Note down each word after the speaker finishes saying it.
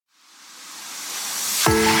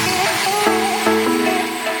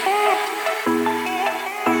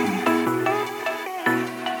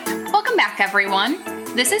everyone.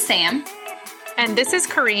 This is Sam. And this is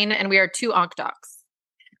Corrine, and we are two onc docs.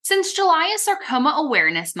 Since July is Sarcoma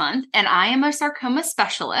Awareness Month, and I am a sarcoma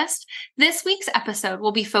specialist, this week's episode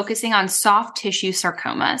will be focusing on soft tissue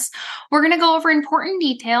sarcomas. We're going to go over important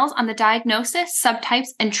details on the diagnosis, subtypes,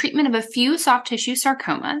 and treatment of a few soft tissue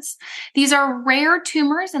sarcomas. These are rare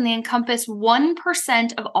tumors, and they encompass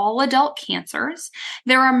 1% of all adult cancers.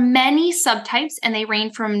 There are many subtypes, and they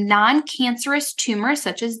range from non-cancerous tumors,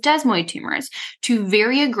 such as desmoid tumors, to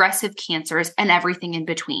very aggressive cancers and everything in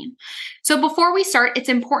between. So before we start, it's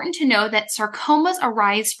important to know that sarcomas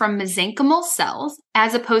arise from mesenchymal cells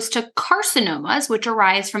as opposed to carcinomas, which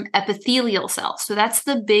arise from epithelial cells. So that's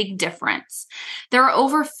the big difference. There are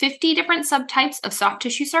over 50 different subtypes of soft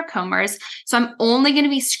tissue sarcomas, so I'm only going to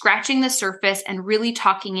be scratching the surface and really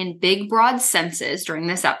talking in big, broad senses during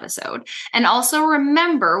this episode. And also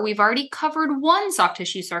remember, we've already covered one soft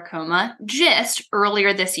tissue sarcoma just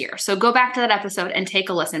earlier this year. So go back to that episode and take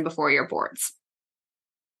a listen before your boards.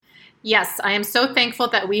 Yes, I am so thankful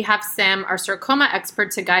that we have Sam, our sarcoma expert,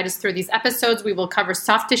 to guide us through these episodes. We will cover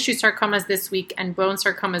soft tissue sarcomas this week and bone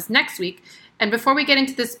sarcomas next week. And before we get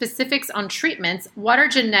into the specifics on treatments, what are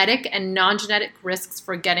genetic and non-genetic risks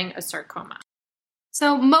for getting a sarcoma?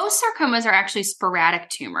 So most sarcomas are actually sporadic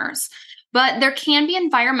tumors, but there can be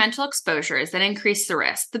environmental exposures that increase the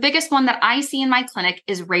risk. The biggest one that I see in my clinic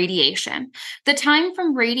is radiation. The time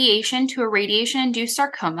from radiation to a radiation-induced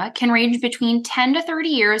sarcoma can range between 10 to 30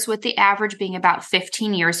 years, with the average being about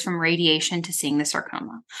 15 years from radiation to seeing the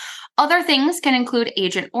sarcoma. Other things can include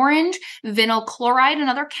Agent Orange, vinyl chloride, and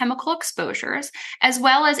other chemical exposures, as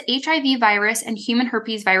well as HIV virus and human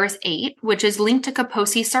herpes virus 8, which is linked to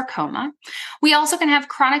Kaposi sarcoma. We also can have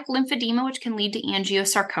chronic lymphedema, which can lead to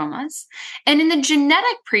angiosarcomas. And in the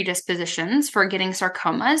genetic predispositions for getting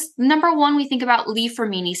sarcomas, number one, we think about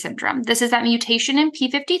Li-Fermini syndrome. This is that mutation in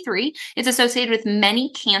P53. It's associated with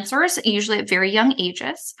many cancers, usually at very young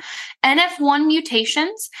ages. NF1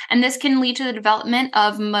 mutations, and this can lead to the development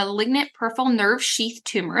of malignant peripheral nerve sheath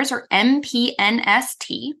tumors, or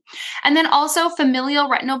MPNST. And then also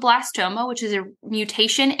familial retinoblastoma, which is a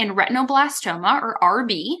mutation in retinoblastoma, or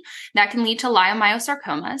RB, that can lead to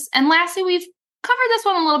leiomyosarcomas. And lastly, we've covered this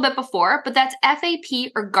one a little bit before, but that's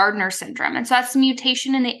FAP, or Gardner syndrome. And so that's the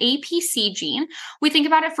mutation in the APC gene. We think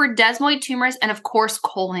about it for desmoid tumors and, of course,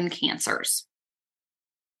 colon cancers.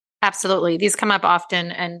 Absolutely. These come up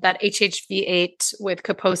often, and that HHV8 with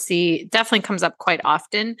Kaposi definitely comes up quite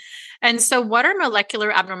often. And so what are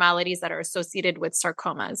molecular abnormalities that are associated with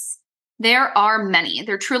sarcomas? There are many.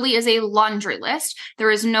 There truly is a laundry list.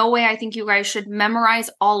 There is no way I think you guys should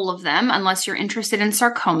memorize all of them unless you're interested in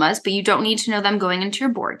sarcomas, but you don't need to know them going into your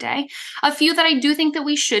board day. A few that I do think that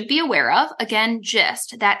we should be aware of, again,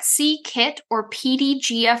 just that c-KIT or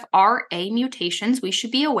PDGFRA mutations we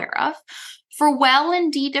should be aware of. For well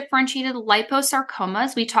and dedifferentiated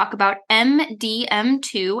liposarcomas, we talk about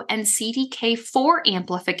MDM2 and CDK4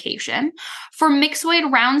 amplification. For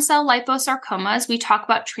myxoid round cell liposarcomas, we talk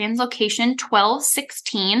about translocation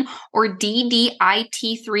 1216 or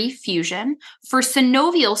DDIT3 fusion. For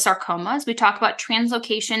synovial sarcomas, we talk about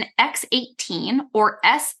translocation X18 or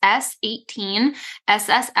SS18,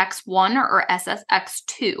 SSX1 or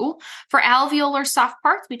SSX2. For alveolar soft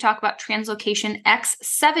parts, we talk about translocation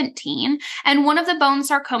X17. And one of the bone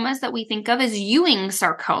sarcomas that we think of is Ewing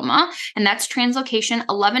sarcoma, and that's translocation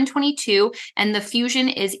 1122, and the fusion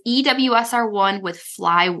is EWSR1 with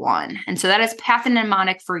FLY1. And so that is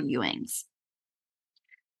pathognomonic for Ewing's.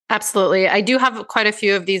 Absolutely. I do have quite a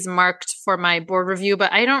few of these marked for my board review,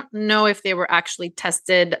 but I don't know if they were actually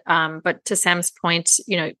tested. But to Sam's point,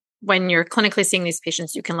 when you're clinically seeing these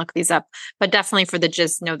patients, you can look these up, but definitely for the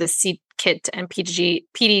gist, know the c-KIT and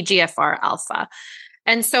PDGFR alpha.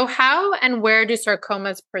 And so how and where do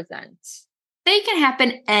sarcomas present? They can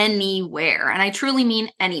happen anywhere, and I truly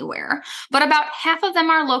mean anywhere, but about half of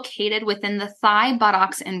them are located within the thigh,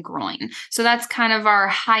 buttocks, and groin. So that's kind of our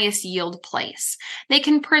highest yield place. They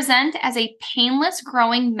can present as a painless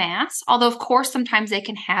growing mass, although of course sometimes they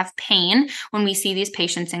can have pain when we see these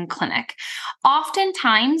patients in clinic.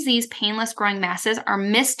 Oftentimes these painless growing masses are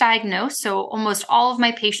misdiagnosed, so almost all of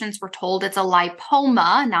my patients were told it's a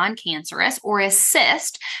lipoma, non-cancerous, or a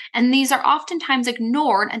cyst, and these are oftentimes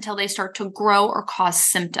ignored until they start to grow or cause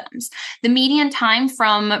symptoms. The median time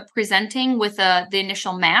from presenting with the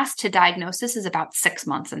initial mass to diagnosis is about 6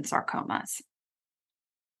 months in sarcomas.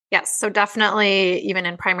 Yes, so definitely even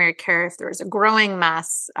in primary care, if there's a growing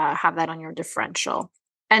mass, have that on your differential.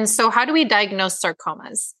 And so how do we diagnose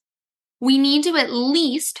sarcomas? We need to at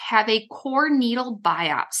least have a core needle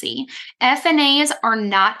biopsy. FNAs are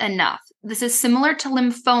not enough. This is similar to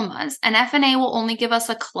lymphomas. An FNA will only give us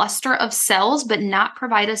a cluster of cells, but not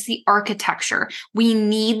provide us the architecture. We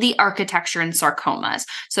need the architecture in sarcomas.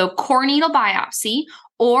 So core needle biopsy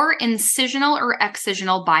or incisional or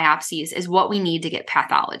excisional biopsies is what we need to get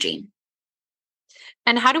pathology.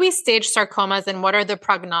 And how do we stage sarcomas, and what are the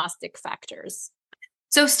prognostic factors?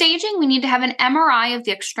 So staging, we need to have an MRI of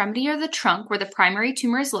the extremity or the trunk where the primary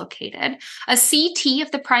tumor is located, a CT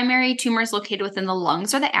if the primary tumor is located within the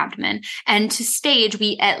lungs or the abdomen, and to stage,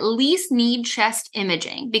 we at least need chest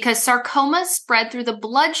imaging because sarcomas spread through the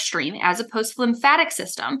bloodstream as opposed to the lymphatic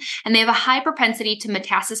system, and they have a high propensity to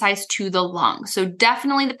metastasize to the lungs. So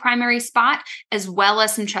definitely the primary spot, as well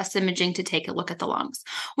as some chest imaging to take a look at the lungs.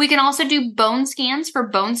 We can also do bone scans for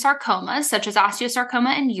bone sarcomas, such as osteosarcoma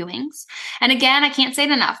and Ewing's. And again, I can't say it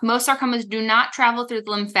enough. Most sarcomas do not travel through the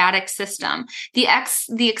lymphatic system. The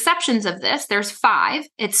exceptions of this, there's 5.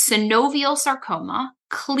 It's synovial sarcoma,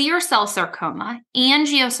 clear cell sarcoma,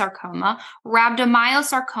 angiosarcoma,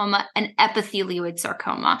 rhabdomyosarcoma, and epithelioid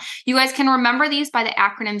sarcoma. You guys can remember these by the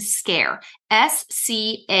acronym SCARE,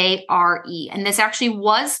 SCARE. And this actually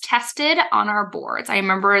was tested on our boards. I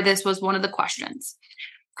remember this was one of the questions.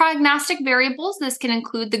 Prognostic variables, this can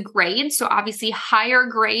include the grade. So obviously higher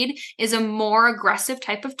grade is a more aggressive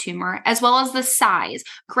type of tumor, as well as the size.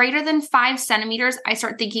 Greater than 5 centimeters, I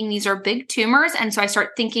start thinking these are big tumors. And so I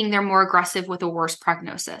start thinking they're more aggressive with a worse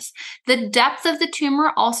prognosis. The depth of the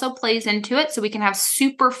tumor also plays into it. So we can have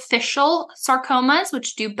superficial sarcomas,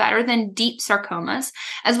 which do better than deep sarcomas,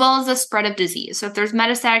 as well as the spread of disease. So if there's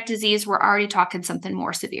metastatic disease, we're already talking something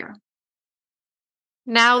more severe.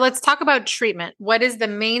 Now let's talk about treatment. What is the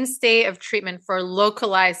mainstay of treatment for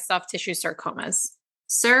localized soft tissue sarcomas?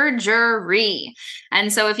 Surgery.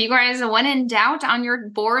 And so if you guys, when in doubt on your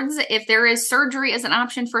boards, if there is surgery as an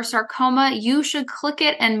option for sarcoma, you should click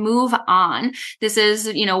it and move on. This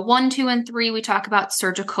is, 1, 2, and 3, we talk about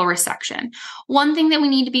surgical resection. One thing that we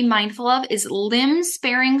need to be mindful of is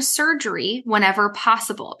limb-sparing surgery whenever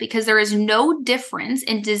possible, because there is no difference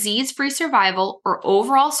in disease-free survival or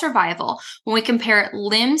overall survival when we compare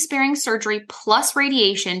limb-sparing surgery plus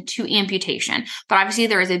radiation to amputation. But obviously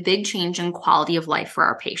there is a big change in quality of life for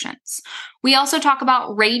our patients. We also talk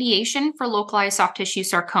about radiation for localized soft tissue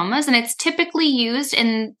sarcomas, and it's typically used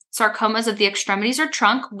in sarcomas of the extremities or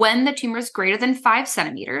trunk when the tumor is greater than 5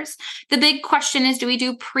 centimeters. The big question is, do we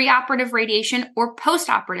do preoperative radiation or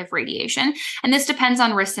postoperative radiation? And this depends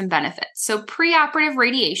on risks and benefits. So preoperative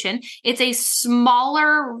radiation, it's a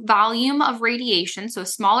smaller volume of radiation, so a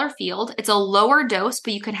smaller field. It's a lower dose,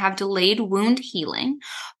 but you can have delayed wound healing.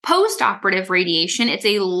 Postoperative radiation, it's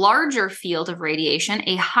a larger field of radiation,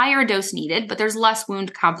 a higher dose needed, but there's less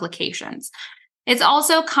wound complications. It's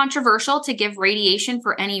also controversial to give radiation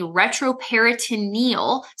for any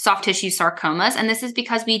retroperitoneal soft tissue sarcomas, and this is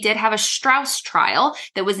because we did have a Strauss trial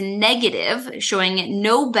that was negative, showing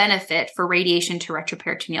no benefit for radiation to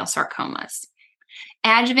retroperitoneal sarcomas.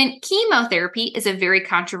 Adjuvant chemotherapy is a very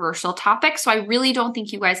controversial topic, so I really don't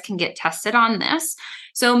think you guys can get tested on this.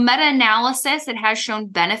 So meta-analysis, it has shown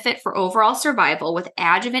benefit for overall survival with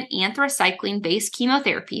adjuvant anthracycline-based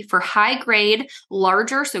chemotherapy for high-grade,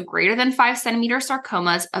 larger, so greater than 5 centimeter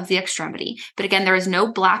sarcomas of the extremity. But again, there is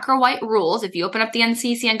no black or white rules. If you open up the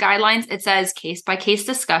NCCN guidelines, it says case-by-case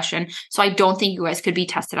discussion. So I don't think you guys could be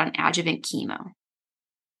tested on adjuvant chemo.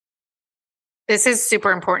 This is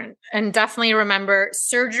super important. And definitely remember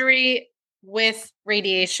surgery with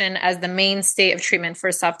radiation as the mainstay of treatment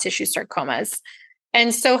for soft tissue sarcomas.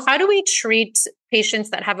 And so how do we treat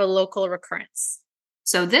patients that have a local recurrence?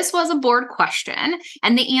 So this was a board question,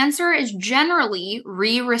 and the answer is generally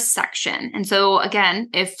re-resection. And so again,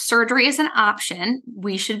 if surgery is an option,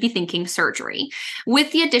 we should be thinking surgery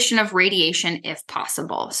with the addition of radiation if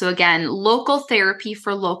possible. So again, local therapy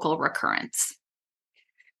for local recurrence.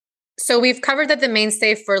 So we've covered that the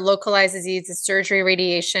mainstay for localized disease is surgery,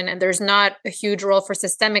 radiation, and there's not a huge role for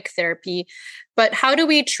systemic therapy. But how do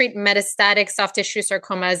we treat metastatic soft tissue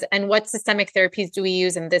sarcomas, and what systemic therapies do we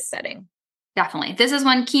use in this setting? Definitely. This is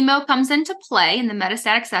when chemo comes into play in the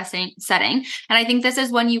metastatic setting. And I think this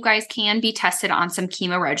is when you guys can be tested on some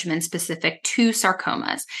chemo regimen specific to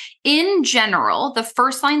sarcomas. In general, the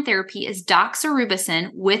first line therapy is doxorubicin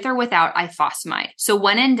with or without ifosfamide. So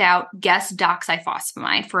when in doubt, guess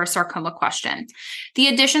doxifosfamide for a sarcoma question. The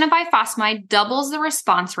addition of ifosfamide doubles the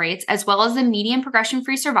response rates as well as the median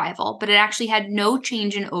progression-free survival, but it actually had no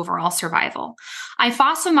change in overall survival.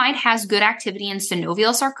 Ifosfamide has good activity in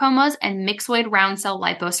synovial sarcomas and myxoid round cell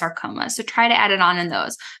liposarcoma. So try to add it on in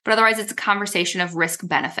those. But otherwise, it's a conversation of risk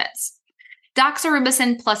benefits.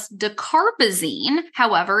 Doxorubicin plus dacarbazine,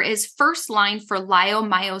 however, is first line for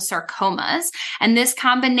leiomyosarcomas, and this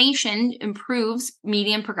combination improves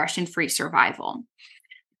median progression-free survival,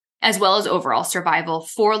 as well as overall survival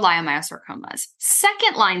for leiomyosarcomas.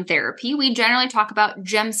 Second line therapy, we generally talk about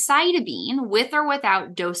gemcitabine with or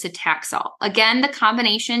without docetaxel. Again, the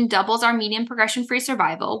combination doubles our median progression-free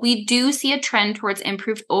survival. We do see a trend towards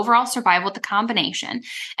improved overall survival with the combination.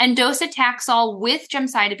 And docetaxel with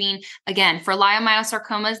gemcitabine, again, for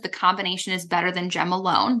leiomyosarcomas, the combination is better than gem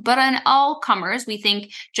alone. But on all comers, we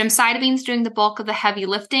think gemcitabine is doing the bulk of the heavy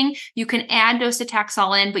lifting. You can add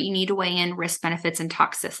docetaxel in, but you need to weigh in risk, benefits, and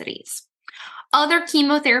toxicity. Other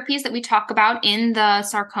chemotherapies that we talk about in the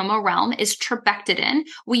sarcoma realm is trabectedin.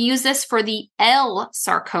 We use this for the L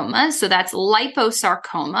sarcomas, so that's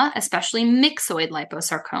liposarcoma, especially myxoid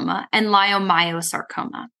liposarcoma, and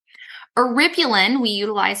leiomyosarcoma. Eribulin we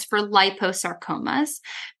utilize for liposarcomas.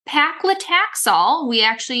 Paclitaxel we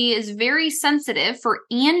actually is very sensitive for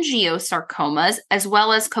angiosarcomas as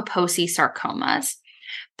well as Kaposi sarcomas.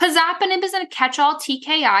 Pazopanib is a catch-all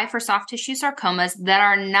TKI for soft tissue sarcomas that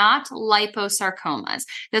are not liposarcomas.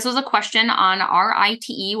 This was a question on our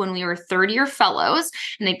ITE when we were third-year fellows,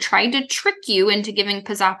 and they tried to trick you into giving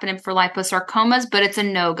pazopanib for liposarcomas, but it's a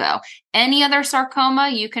no-go. Any other sarcoma,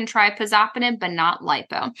 you can try pazopanib, but not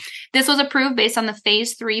lipo. This was approved based on the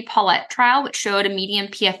phase 3 Paulette trial, which showed a median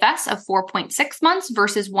PFS of 4.6 months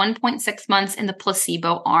versus 1.6 months in the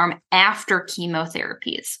placebo arm after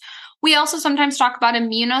chemotherapies. We also sometimes talk about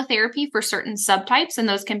immunotherapy for certain subtypes, and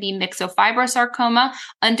those can be myxofibrosarcoma,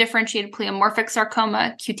 undifferentiated pleomorphic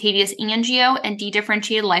sarcoma, cutaneous angio, and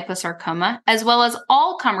dedifferentiated liposarcoma, as well as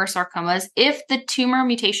all-comer sarcomas if the tumor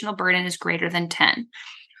mutational burden is greater than 10.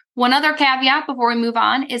 One other caveat before we move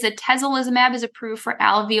on is atezolizumab is approved for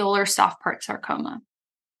alveolar soft part sarcoma.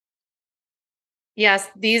 Yes,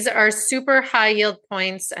 these are super high yield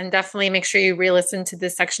points, and definitely make sure you re-listen to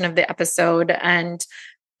this section of the episode. And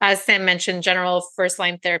as Sam mentioned, general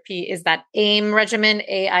first-line therapy is that AIM regimen,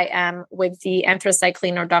 AIM, with the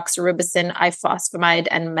anthracycline or doxorubicin, ifosfamide,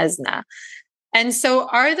 and Mesna. And so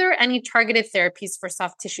are there any targeted therapies for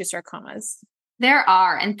soft tissue sarcomas? There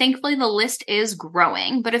are, and thankfully the list is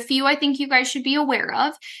growing, but a few I think you guys should be aware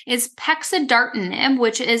of is pexidartinib,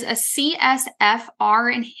 which is a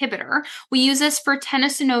CSF-R inhibitor. We use this for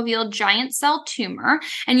tenosynovial giant cell tumor,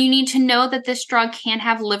 and you need to know that this drug can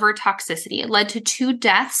have liver toxicity. It led to 2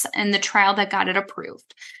 deaths in the trial that got it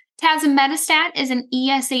approved. Tazemetostat is an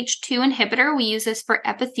ESH2 inhibitor. We use this for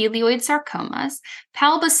epithelioid sarcomas.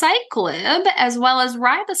 Palbociclib, as well as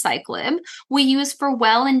ribociclib, we use for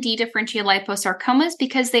well and dedifferentiated liposarcomas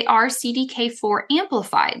because they are CDK4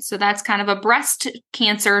 amplified. So that's kind of a breast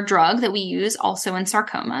cancer drug that we use also in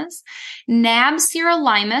sarcomas.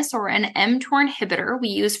 Nab-sirolimus, or an mTOR inhibitor, we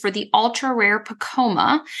use for the ultra-rare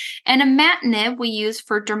PEComa. And imatinib we use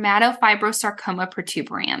for dermatofibrosarcoma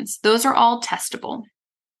protuberans. Those are all testable.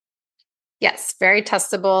 Yes, very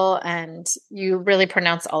testable, and you really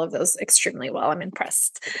pronounce all of those extremely well. I'm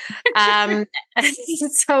impressed.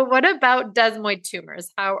 So what about desmoid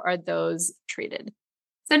tumors? How are those treated?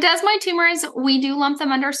 So desmoid tumors, we do lump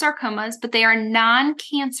them under sarcomas, but they are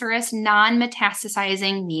non-cancerous,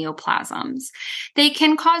 non-metastasizing neoplasms. They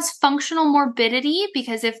can cause functional morbidity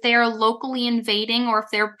because if they are locally invading or if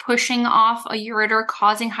they're pushing off a ureter,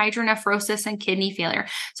 causing hydronephrosis and kidney failure.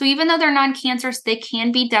 So even though they're non-cancerous, they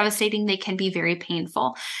can be devastating. They can be very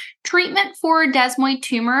painful. Treatment for desmoid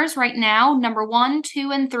tumors right now, number 1,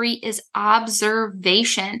 2, and 3 is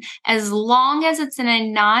observation. As long as it's in a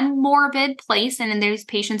non-morbid place and those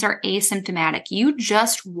patients are asymptomatic, you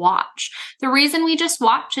just watch. The reason we just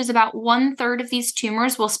watch is about 1/3 of these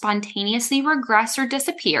tumors will spontaneously regress or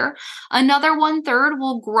disappear. Another 1/3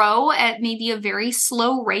 will grow at maybe a very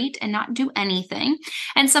slow rate and not do anything.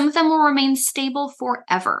 And some of them will remain stable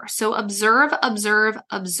forever. So observe, observe,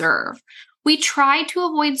 observe. We try to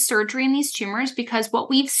avoid surgery in these tumors because what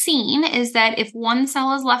we've seen is that if one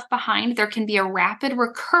cell is left behind, there can be a rapid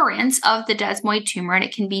recurrence of the desmoid tumor, and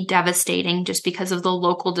it can be devastating just because of the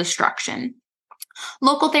local destruction.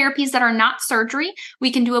 Local therapies that are not surgery,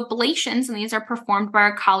 we can do ablations, and these are performed by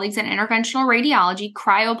our colleagues in interventional radiology,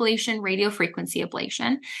 cryoablation, radiofrequency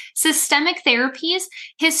ablation. Systemic therapies,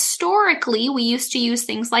 historically, we used to use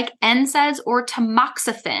things like NSAIDs or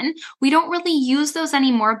tamoxifen. We don't really use those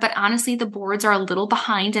anymore, but honestly, the boards are a little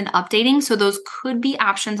behind in updating, so those could be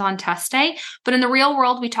options on test day. But in the real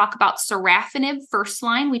world, we talk about sorafenib first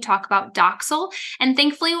line, we talk about Doxil, and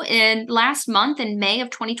thankfully, in last month, in May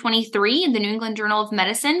of 2023, the New England Journal of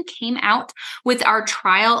Medicine came out with our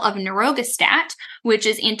trial of nirogacestat, which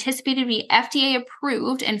is anticipated to be FDA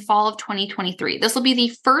approved in fall of 2023. This will be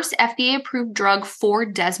the first FDA approved drug for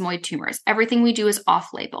desmoid tumors. Everything we do is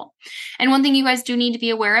off-label. And one thing you guys do need to be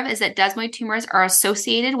aware of is that desmoid tumors are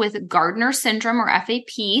associated with Gardner syndrome or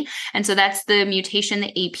FAP. And so that's the mutation,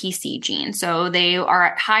 the APC gene. So they are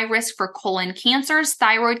at high risk for colon cancers,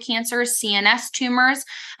 thyroid cancers, CNS tumors,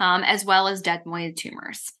 as well as desmoid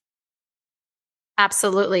tumors.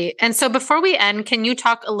 Absolutely. And so before we end, can you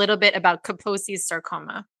talk a little bit about Kaposi's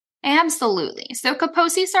sarcoma? Absolutely. So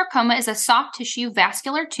Kaposi sarcoma is a soft tissue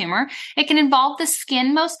vascular tumor. It can involve the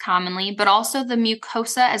skin most commonly, but also the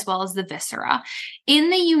mucosa as well as the viscera.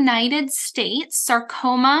 In the United States,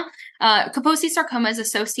 Kaposi sarcoma is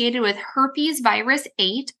associated with herpes virus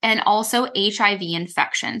 8 and also HIV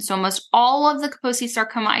infection. So almost all of the Kaposi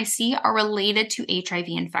sarcoma I see are related to HIV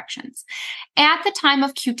infections. At the time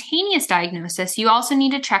of cutaneous diagnosis, you also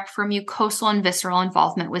need to check for mucosal and visceral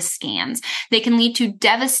involvement with scans. They can lead to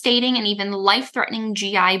devastating and even life-threatening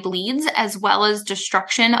GI bleeds, as well as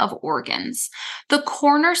destruction of organs. The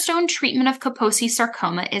cornerstone treatment of Kaposi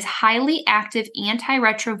sarcoma is highly active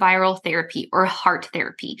antiretroviral therapy or HART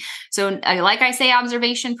therapy. So like I say,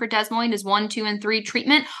 observation for desmoid is 1, 2, and 3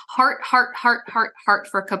 treatment. HART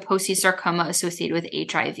for Kaposi sarcoma associated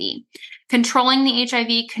with HIV. Controlling the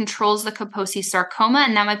HIV controls the Kaposi sarcoma,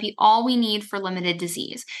 and that might be all we need for limited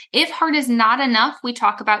disease. If HART is not enough, we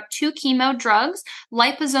talk about 2 chemo drugs,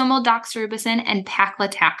 liposomal doxorubicin and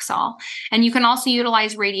paclitaxel. And you can also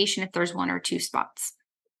utilize radiation if there's 1 or 2 spots.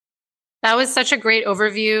 That was such a great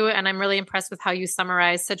overview, and I'm really impressed with how you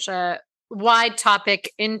summarized such a wide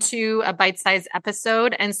topic into a bite-sized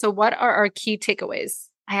episode. And so what are our key takeaways?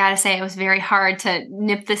 I gotta say, it was very hard to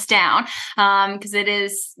nip this down because it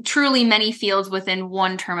is truly many fields within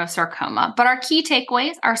one term of sarcoma. But our key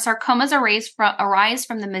takeaways are sarcomas arise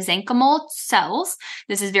from the mesenchymal cells.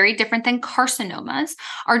 This is very different than carcinomas.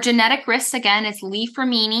 Our genetic risks, again, is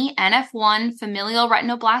Li-Fraumeni, NF1, familial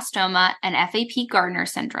retinoblastoma, and FAP Gardner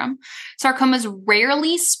syndrome. Sarcomas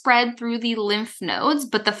rarely spread through the lymph nodes,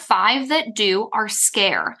 but the 5 that do are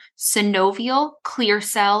scare, synovial, clear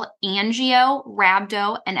cell, angio,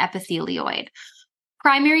 rhabdo, and epithelioid.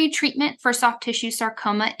 Primary treatment for soft tissue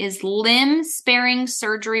sarcoma is limb-sparing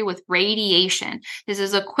surgery with radiation. This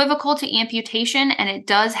is equivocal to amputation, and it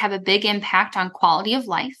does have a big impact on quality of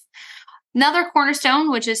life. Another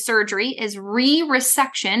cornerstone, which is surgery, is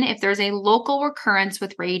re-resection if there's a local recurrence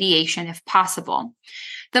with radiation, if possible.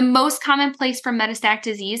 The most common place for metastatic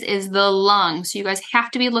disease is the lungs. So you guys have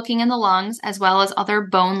to be looking in the lungs as well as other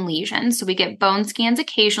bone lesions. So we get bone scans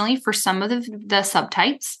occasionally for some of the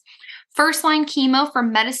subtypes. First-line chemo for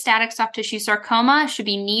metastatic soft tissue sarcoma should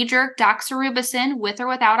be knee-jerk doxorubicin with or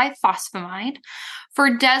without ifosfamide. For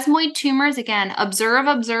desmoid tumors, again, observe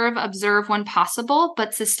when possible,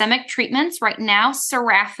 but systemic treatments right now,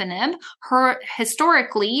 sorafenib,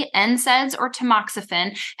 historically NSAIDs or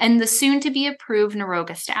tamoxifen, and the soon-to-be approved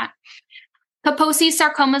nirogacestat. Kaposi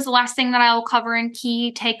sarcoma is the last thing that I will cover in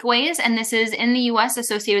key takeaways, and this is in the U.S.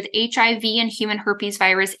 associated with HIV and human herpes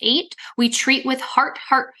virus 8. We treat with HART,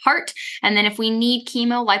 and then if we need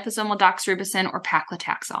chemo, liposomal doxorubicin or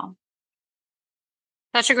paclitaxel.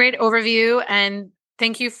 Such a great overview, and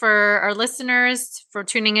thank you for our listeners for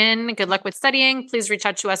tuning in. Good luck with studying. Please reach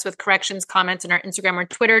out to us with corrections, comments on our Instagram or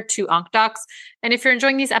Twitter to OncDocs. And if you're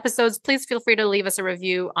enjoying these episodes, please feel free to leave us a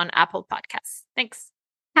review on Apple Podcasts. Thanks.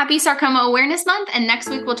 Happy Sarcoma Awareness Month, and next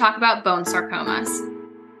week we'll talk about bone sarcomas.